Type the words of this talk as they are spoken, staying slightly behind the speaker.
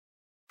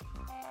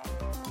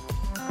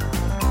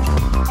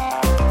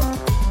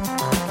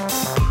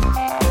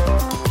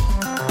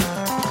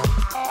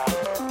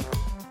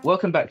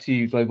Welcome back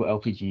to Global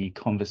LPG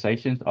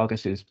Conversations,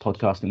 Argus's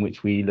podcast in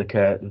which we look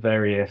at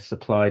various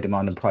supply,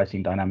 demand and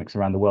pricing dynamics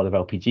around the world of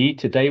LPG.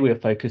 Today we are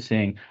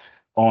focusing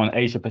on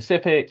Asia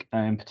Pacific,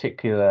 and in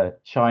particular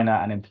China,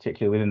 and in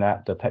particular within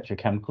that the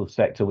petrochemical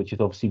sector, which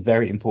is obviously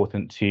very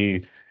important to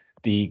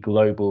the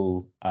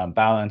global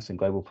balance and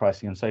global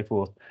pricing and so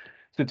forth.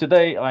 So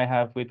today I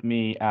have with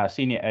me our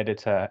senior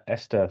editor,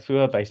 Esther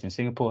Phua, based in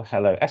Singapore.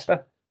 Hello,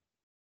 Esther.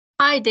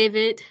 Hi,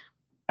 David.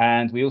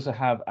 And we also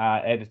have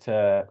our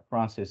editor,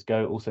 Francis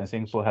Go, also in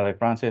Singapore. Hello,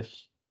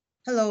 Francis.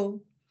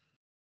 Hello.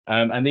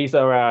 And these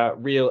are our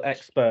real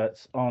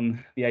experts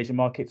on the Asian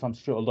markets. I'm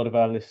sure a lot of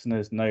our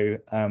listeners know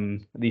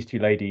these two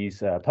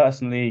ladies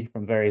personally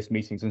from various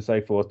meetings and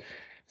so forth.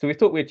 So we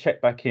thought we'd check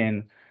back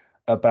in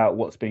about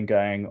what's been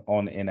going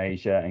on in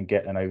Asia and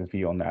get an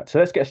overview on that. So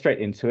let's get straight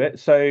into it.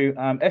 So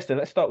Esther,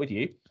 let's start with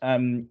you.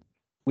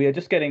 We are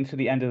just getting to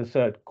the end of the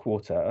third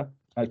quarter.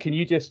 Can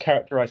you just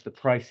characterize the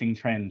pricing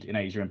trend in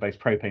Asia in both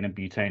propane and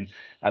butane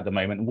at the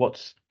moment?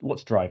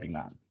 What's driving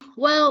that?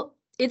 Well,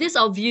 it is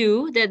our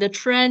view that the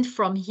trend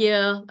from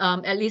here,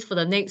 at least for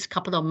the next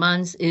couple of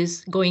months,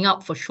 is going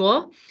up for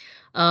sure.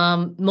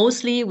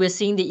 Mostly we're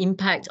seeing the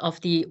impact of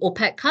the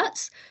OPEC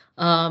cuts.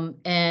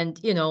 And,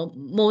 you know,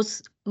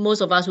 most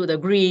of us would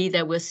agree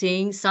that we're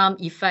seeing some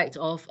effect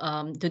of,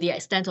 to the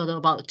extent of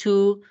about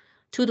 2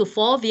 to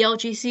 4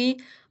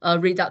 VLGC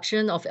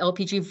reduction of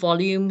LPG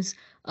volumes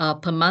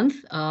per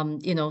month.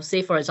 You know,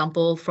 say, for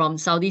example, from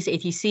Saudi's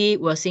ATC,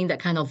 we're seeing that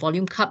kind of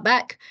volume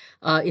cutback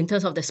in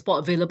terms of the spot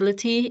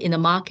availability in the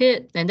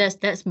market, and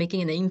that's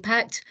making an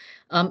impact.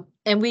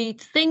 And we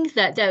think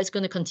that is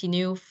going to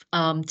continue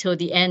till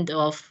the end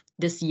of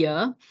this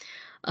year.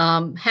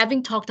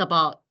 Having talked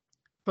about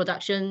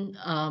production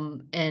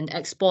and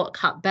export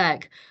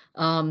cutback,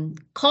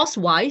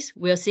 cost-wise,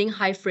 we're seeing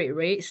high freight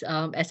rates.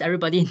 As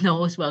everybody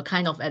knows, we're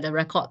kind of at a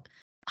record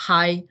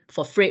high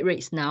for freight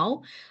rates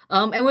now,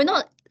 and we're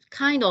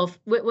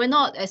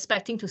not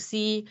expecting to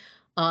see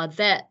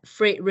that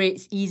freight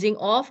rates easing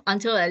off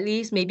until at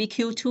least maybe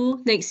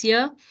Q2 next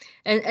year,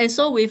 and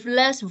so with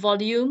less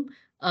volume,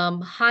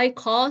 high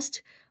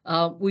cost,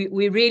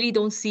 we really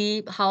don't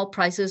see how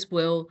prices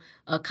will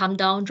come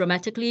down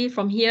dramatically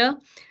from here.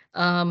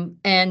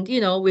 And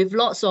you know, with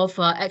lots of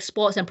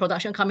exports and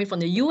production coming from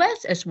the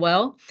US as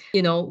well,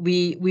 you know,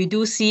 we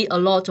do see a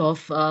lot of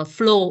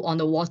flow on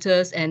the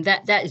waters, and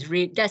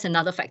that's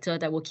another factor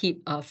that will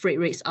keep freight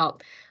rates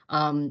up.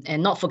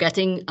 And not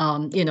forgetting,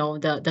 you know,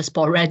 the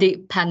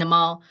sporadic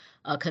Panama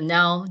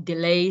Canal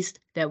delays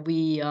that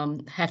we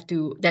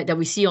that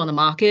we see on the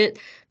market.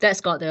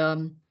 That's got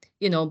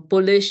you know,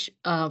 bullish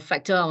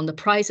factor on the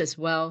price as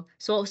well.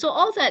 So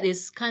all that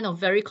is kind of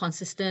very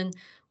consistent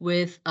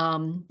with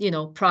you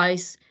know,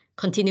 price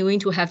continuing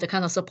to have the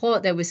kind of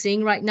support that we're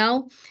seeing right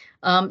now.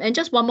 And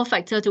just one more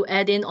factor to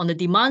add in on the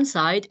demand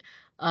side,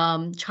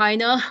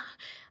 China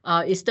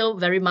is still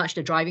very much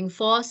the driving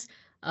force.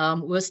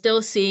 We're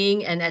still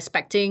seeing and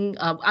expecting,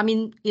 I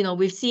mean, you know,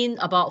 we've seen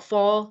about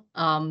 4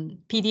 new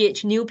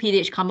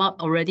PDH come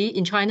up already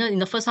in China in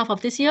the first half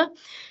of this year.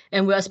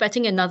 And we're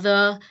expecting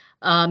another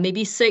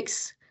maybe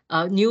 6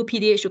 new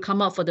PDH to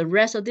come up for the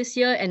rest of this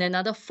year and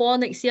another 4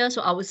 next year.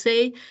 So I would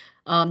say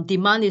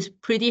demand is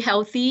pretty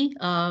healthy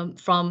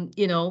from,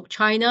 you know,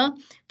 China,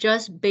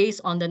 just based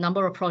on the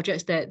number of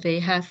projects that they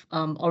have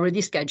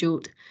already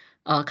scheduled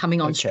coming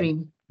on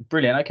stream.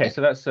 Brilliant. Okay,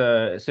 so that's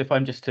so if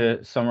I'm just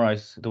to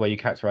summarize the way you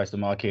characterize the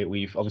market,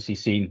 we've obviously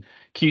seen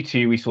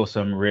Q2, we saw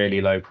some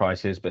really low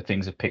prices, but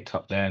things have picked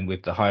up then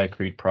with the higher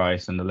crude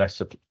price and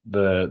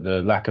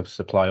the lack of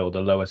supply or the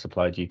lower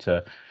supply due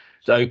to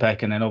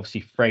OPEC, and then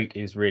obviously freight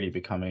is really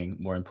becoming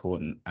more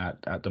important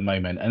at the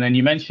moment. And then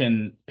you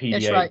mentioned PDH.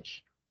 That's right.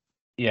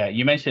 Yeah,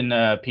 you mentioned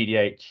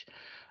PDH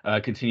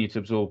continue to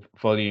absorb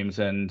volumes,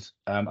 and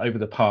over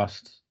the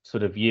past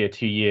sort of year,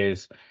 2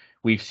 years,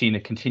 we've seen a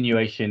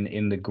continuation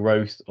in the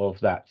growth of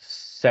that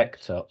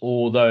sector,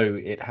 although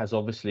it has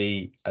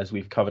obviously, as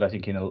we've covered, I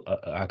think in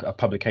our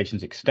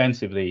publications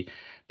extensively,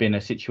 been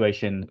a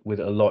situation with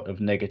a lot of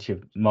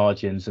negative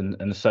margins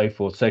and so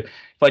forth. So if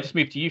I just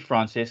move to you,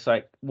 Francis,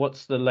 like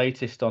what's the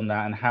latest on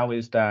that, and how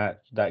is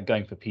that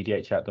going for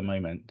PDH at the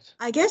moment?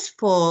 I guess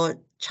for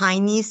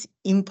Chinese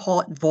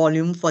import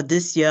volume for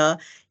this year,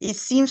 it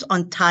seems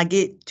on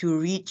target to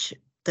reach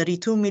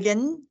 32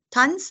 million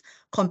tons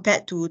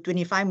compared to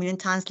 25 million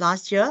tons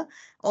last year,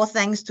 all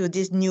thanks to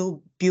these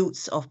new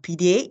builds of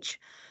PDH.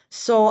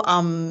 So,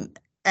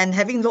 and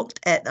having looked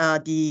at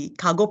the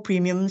cargo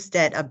premiums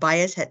that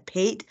buyers had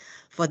paid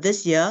for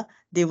this year,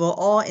 they were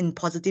all in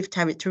positive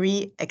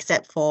territory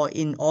except for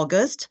in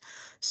August.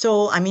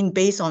 So, I mean,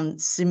 based on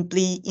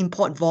simply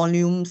import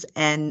volumes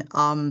and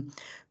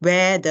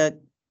where the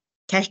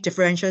cash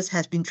differentials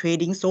has been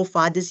trading so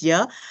far this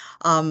year,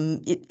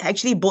 it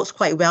actually bodes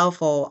quite well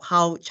for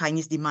how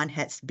Chinese demand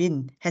has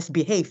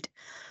behaved.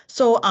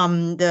 So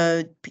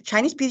the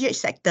Chinese PDH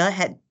sector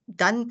had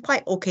done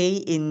quite okay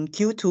in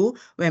Q2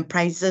 when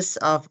prices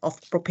of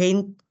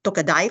propane took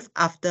a dive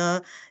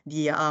after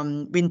the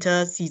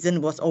winter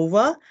season was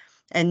over.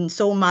 And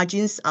so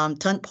margins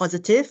turned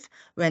positive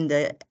when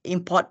the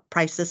import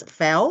prices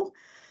fell.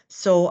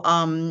 So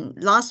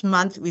last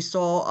month we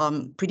saw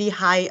pretty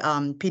high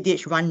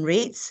PDH run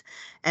rates,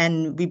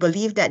 and we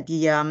believe that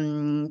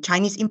the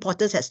Chinese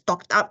importers had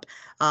stocked up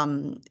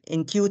in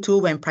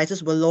Q2 when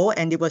prices were low,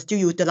 and they were still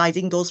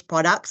utilizing those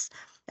products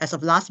as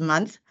of last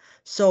month.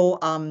 So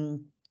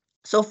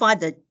so far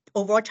the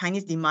overall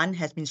Chinese demand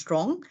has been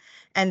strong.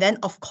 And then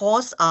of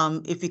course,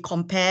 if we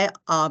compare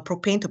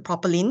propane to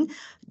propylene,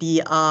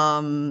 the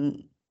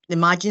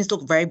margins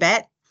look very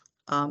bad,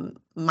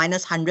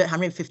 minus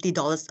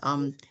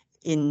 $150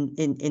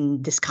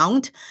 in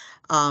discount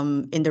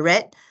in the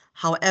red.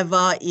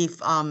 However, if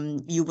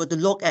you were to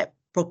look at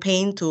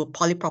propane to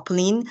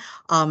polypropylene,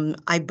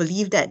 I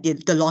believe that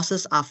the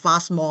losses are far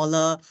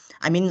smaller.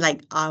 I mean,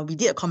 like we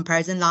did a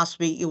comparison last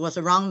week, it was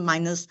around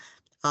minus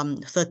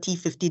 $30,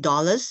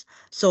 $50.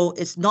 So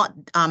it's not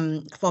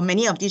for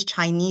many of these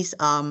Chinese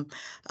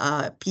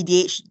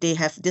PDH, they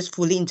have this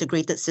fully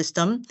integrated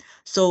system.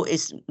 So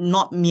it's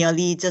not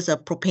merely just a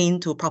propane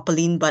to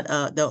propylene, but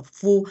the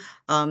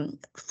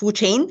full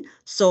chain.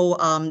 So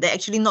they're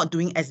actually not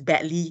doing as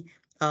badly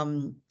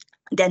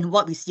than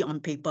what we see on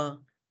paper.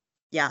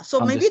 Yeah, so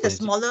maybe the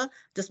smaller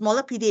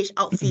PDH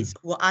outfits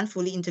who aren't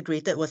fully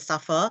integrated will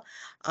suffer,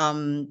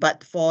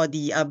 but for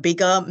the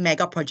bigger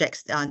mega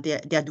projects,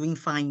 they're doing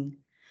fine.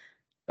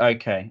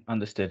 Okay,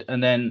 understood.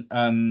 And then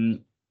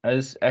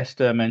as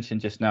Esther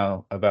mentioned just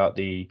now about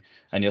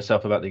and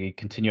yourself about the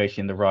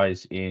continuation, the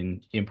rise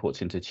in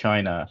imports into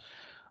China,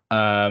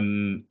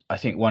 I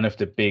think one of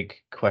the big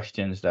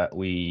questions that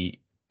we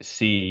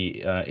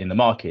see in the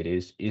market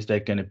is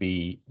there going to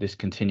be this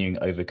continuing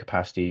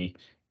overcapacity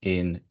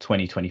in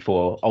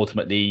 2024?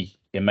 Ultimately,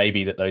 it may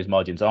be that those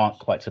margins aren't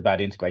quite so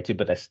bad integrated,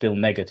 but they're still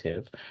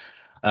negative.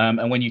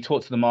 And when you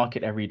talk to the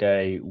market every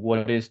day,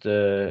 is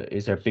there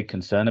a big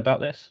concern about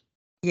this?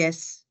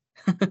 Yes,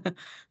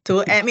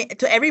 to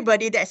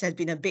everybody that has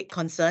been a big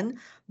concern.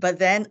 But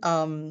then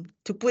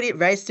to put it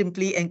very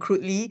simply and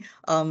crudely,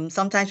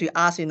 sometimes we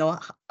ask,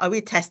 are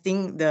we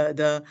testing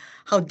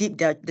how deep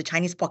the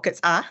Chinese pockets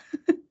are?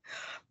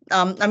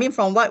 I mean,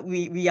 from what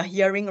we are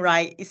hearing,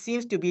 right, it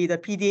seems to be the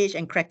PDH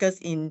and crackers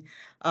in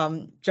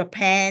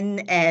Japan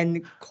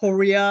and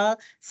Korea,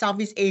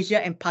 Southeast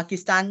Asia and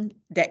Pakistan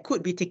that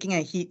could be taking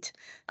a hit.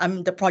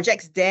 The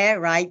projects there,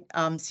 right,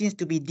 seems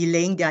to be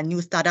delaying their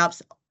new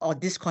startups or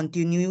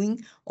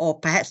discontinuing or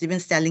perhaps even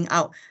selling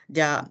out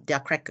their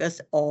crackers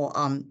or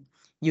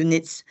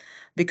units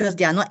because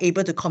they are not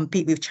able to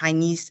compete with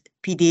Chinese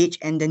PDH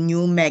and the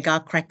new mega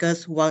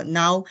crackers who are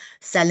now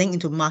selling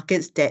into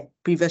markets that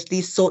previously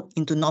sold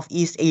into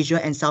Northeast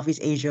Asia and Southeast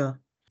Asia.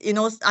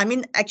 I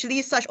mean,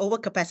 actually such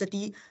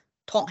overcapacity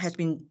talk has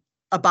been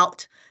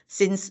about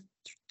since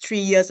 3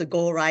 years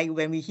ago, right?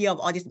 When we hear of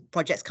all these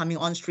projects coming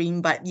on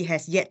stream, but it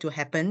has yet to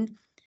happen.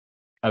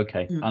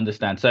 Okay,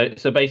 understand.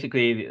 So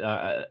basically,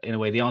 in a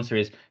way, the answer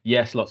is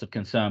yes, lots of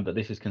concern, but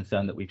this is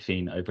concern that we've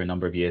seen over a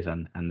number of years,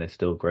 and there's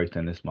still growth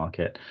in this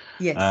market.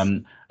 Yes.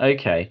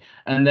 Okay,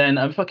 and then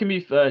if I can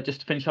move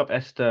just to finish up,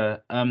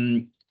 Esther,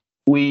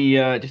 we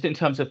just in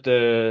terms of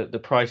the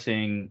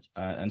pricing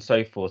and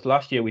so forth.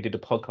 Last year we did a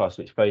podcast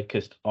which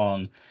focused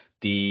on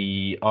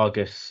the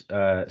Argus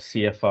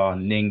CFR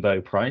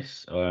Ningbo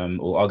price,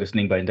 or Argus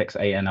Ningbo Index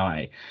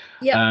ANI.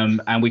 Yeah.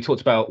 And we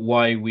talked about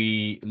why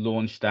we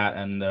launched that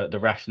and the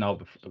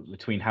rationale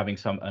between having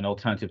an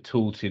alternative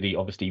tool to the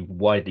obviously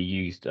widely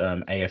used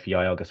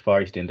AFEI Argus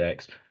Far East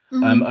Index.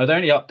 Are there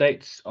any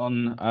updates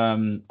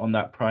on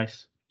that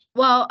price?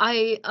 Well,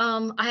 I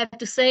have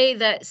to say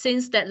that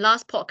since that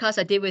last podcast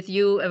I did with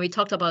you and we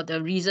talked about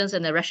the reasons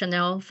and the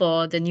rationale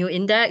for the new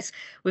index,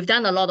 we've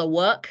done a lot of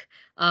work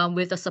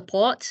with the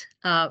support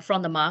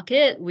from the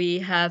market. We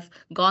have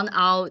gone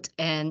out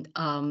and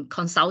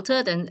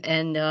consulted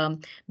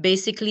and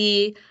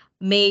basically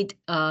made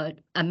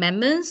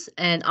amendments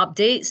and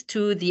updates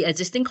to the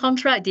existing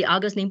contract, the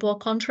Argus Ningbo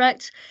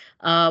contract,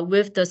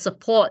 with the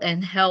support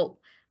and help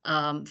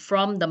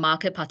from the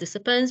market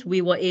participants.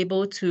 We were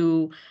able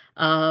to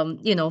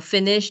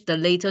finish the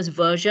latest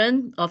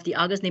version of the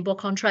Argus Ningbo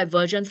contract,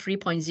 version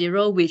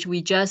 3.0, which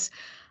we just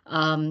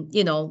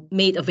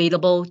made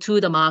available to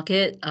the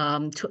market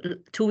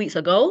 2 weeks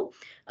ago,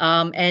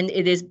 and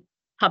it is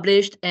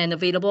published and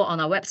available on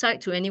our website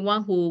to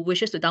anyone who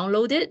wishes to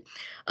download it.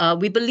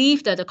 We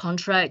believe that the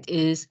contract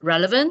is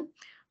relevant,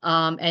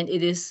 and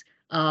it is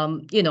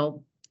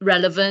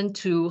relevant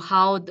to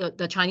how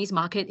the Chinese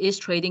market is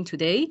trading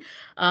today.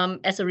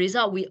 As a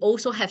result, we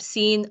also have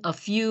seen a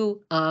few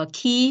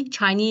key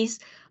Chinese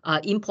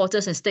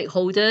importers and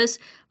stakeholders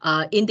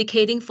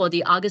indicating for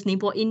the Argus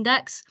Ningbo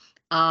Index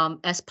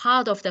as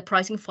part of the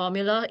pricing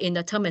formula in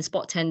the term and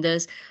spot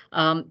tenders.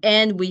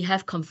 And we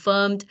have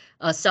confirmed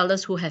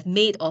sellers who have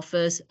made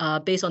offers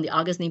based on the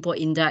Argus Ningbo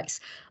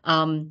Index.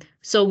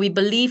 So we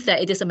believe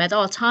that it is a matter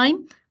of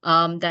time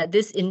that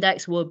this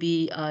index will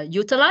be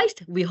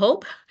utilized, we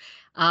hope.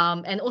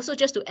 And also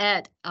just to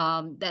add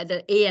that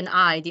the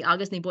ANI, the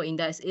Argus Ningbo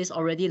Index, is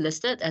already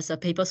listed as a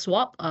paper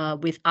swap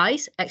with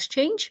ICE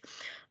exchange.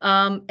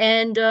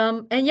 And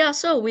yeah,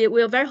 so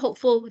we're very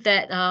hopeful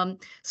that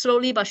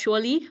slowly but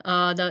surely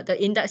the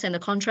index and the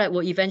contract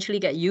will eventually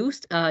get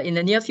used in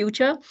the near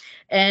future.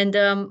 And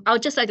I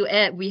would just like to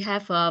add, we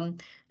have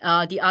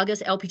the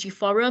August LPG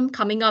Forum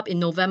coming up in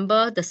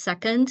November the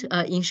 2nd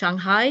in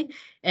Shanghai,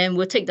 and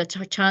we'll take the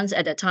chance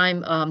at that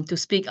time to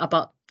speak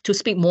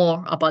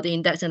more about the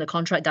index and the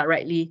contract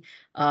directly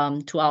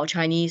to our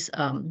Chinese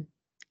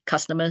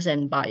customers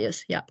and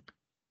buyers. Yeah.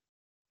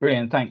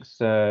 Brilliant. Thanks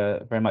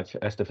very much,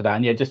 Esther, for that.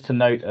 And yeah, just to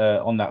note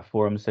on that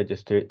forum, so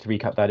just to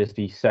recap, that is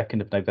the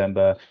 2nd of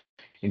November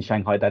in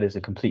Shanghai. That is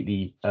a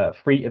completely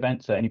free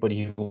event. So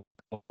anybody who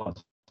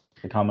wants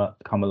to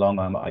come along,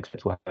 I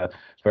expect we'll have a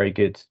very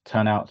good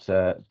turnout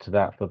to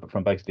that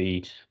from both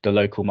the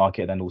local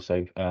market and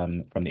also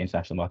from the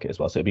international market as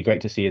well. So it'd be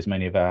great to see as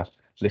many of our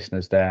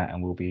listeners there,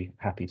 and we'll be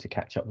happy to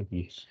catch up with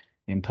you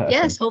in person.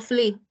 Yes,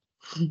 hopefully.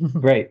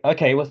 Great.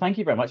 Okay, well, thank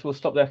you very much. We'll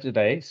stop there for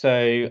today.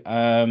 So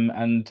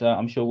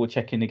I'm sure we'll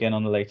check in again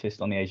on the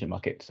latest on the Asian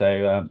market.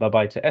 So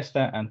bye-bye to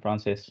Esther and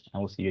Francis,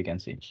 and we'll see you again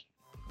soon.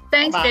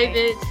 Thanks, Bye.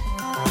 David.